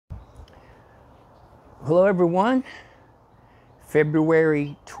Hello everyone,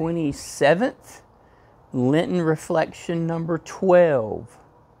 February 27th, Lenten Reflection number 12.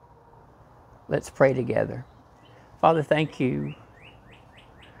 Let's pray together. Father, thank you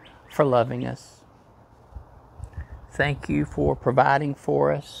for loving us. Thank you for providing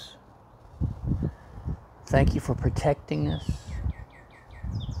for us. Thank you for protecting us.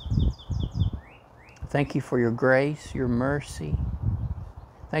 Thank you for your grace, your mercy.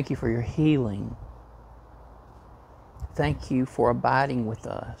 Thank you for your healing. Thank you for abiding with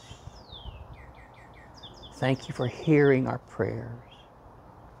us. Thank you for hearing our prayers.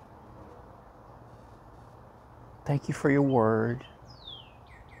 Thank you for your word.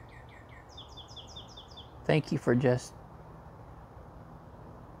 Thank you for just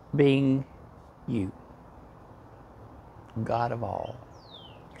being you, God of all,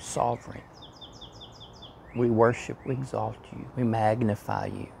 sovereign. We worship, we exalt you, we magnify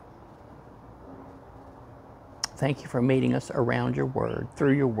you. Thank you for meeting us around your word,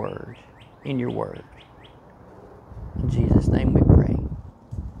 through your word, in your word. In Jesus' name we pray.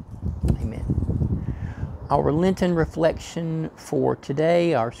 Amen. Our Lenten reflection for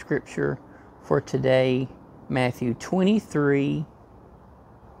today, our scripture for today, Matthew 23,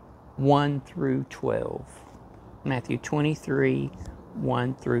 1 through 12. Matthew 23,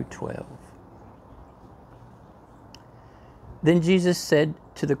 1 through 12. Then Jesus said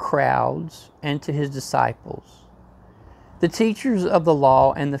to the crowds and to his disciples, "The teachers of the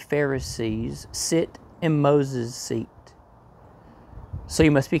law and the Pharisees sit in Moses' seat. So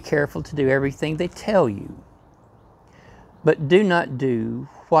you must be careful to do everything they tell you. But do not do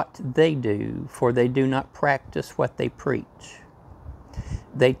what they do, for they do not practice what they preach.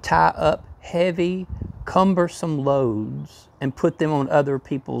 They tie up heavy, cumbersome loads and put them on other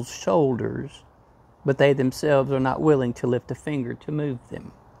people's shoulders, but they themselves are not willing to lift a finger to move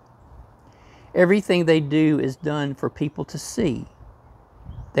them. Everything they do is done for people to see.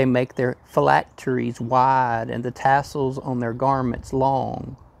 They make their phylacteries wide and the tassels on their garments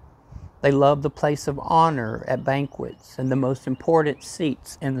long. They love the place of honor at banquets and the most important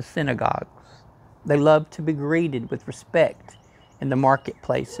seats in the synagogues. They love to be greeted with respect in the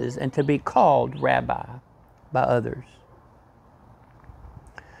marketplaces and to be called rabbi by others.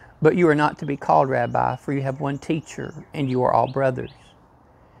 But you are not to be called rabbi, for you have one teacher, and you are all brothers.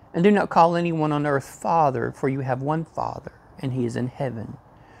 And do not call anyone on earth Father, for you have one Father, and he is in heaven.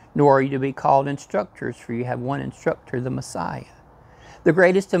 Nor are you to be called instructors, for you have one instructor, the Messiah. The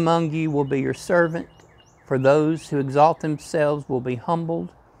greatest among you will be your servant, for those who exalt themselves will be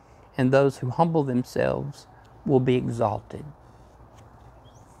humbled, and those who humble themselves will be exalted."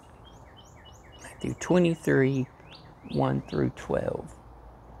 Matthew 23, 1 through 12.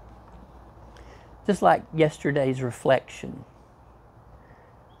 Just like yesterday's reflection,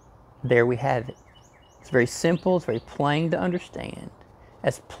 there we have it. It's very simple, it's very plain to understand.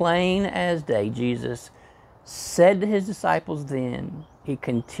 As plain as day, Jesus said to his disciples then, he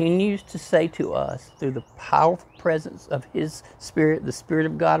continues to say to us through the powerful presence of his Spirit, the Spirit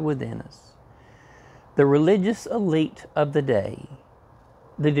of God within us. The religious elite of the day,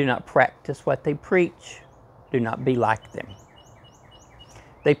 they do not practice what they preach. Do not be like them.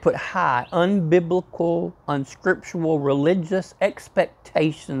 They put high, unbiblical, unscriptural, religious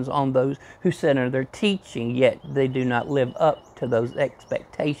expectations on those who sit under their teaching, yet they do not live up to those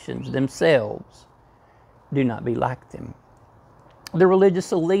expectations themselves. Do not be like them. The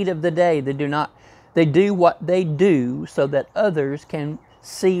religious elite of the day, they do what they do so that others can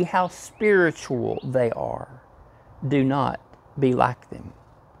see how spiritual they are. Do not be like them.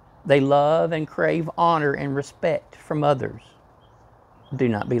 They love and crave honor and respect from others. Do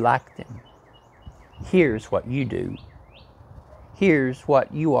not be like them. Here's what you do. Here's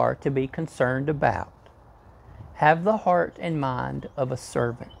what you are to be concerned about. Have the heart and mind of a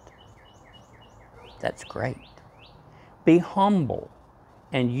servant. That's great. Be humble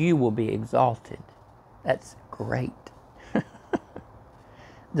and you will be exalted. That's great.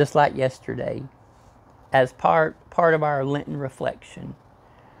 Just like yesterday, as part of our Lenten reflection,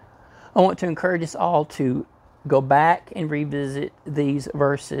 I want to encourage us all to go back and revisit these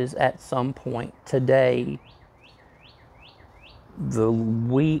verses at some point today, the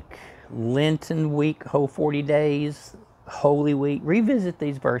week, Lenten week, whole 40 days, Holy Week. Revisit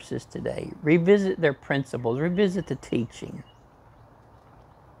these verses today. Revisit their principles. Revisit the teaching.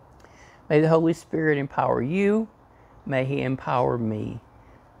 May the Holy Spirit empower you. May he empower me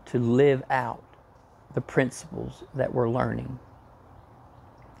to live out the principles that we're learning.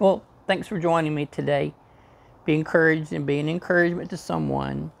 Well, thanks for joining me today. Be encouraged and be an encouragement to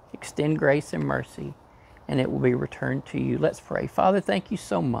someone. Extend grace and mercy, and it will be returned to you. Let's pray. Father, thank you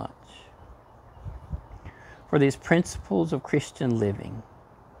so much for these principles of Christian living.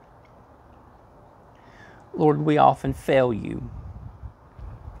 Lord, we often fail you.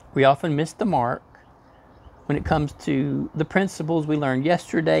 We often miss the mark when it comes to the principles we learned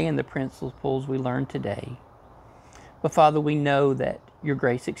yesterday and the principles we learned today. But Father, we know that your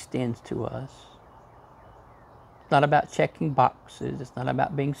grace extends to us. It's not about checking boxes. It's not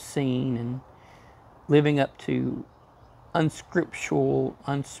about being seen and living up to unscriptural,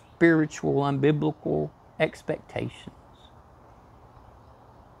 unspiritual, unbiblical expectations.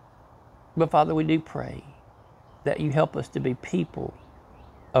 But Father, we do pray that you help us to be people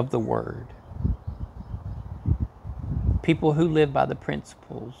of the Word. People who live by the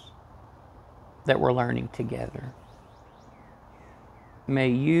principles that we're learning together. May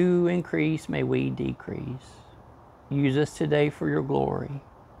you increase, may we decrease. Use us today for your glory.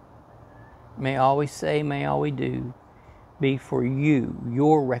 May all we say, may all we do be for you,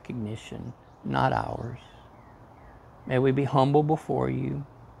 your recognition, not ours. May we be humble before you.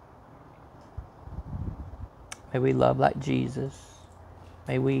 May we love like Jesus.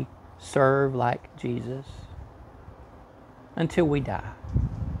 May we serve like Jesus until we die.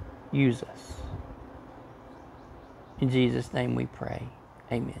 Use us. In Jesus' name we pray.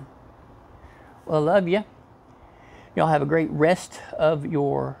 Amen. Well, I love you. Y'all have a great rest of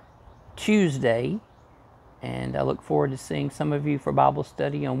your Tuesday. And I look forward to seeing some of you for Bible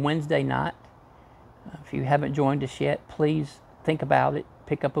study on Wednesday night. If you haven't joined us yet, please think about it.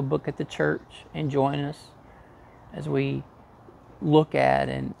 Pick up a book at the church and join us as we look at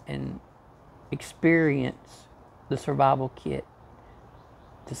and experience the survival kit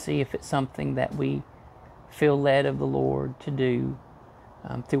to see if it's something that we feel led of the Lord to do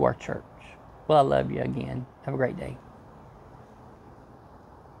through our church. Well, I love you again. Have a great day.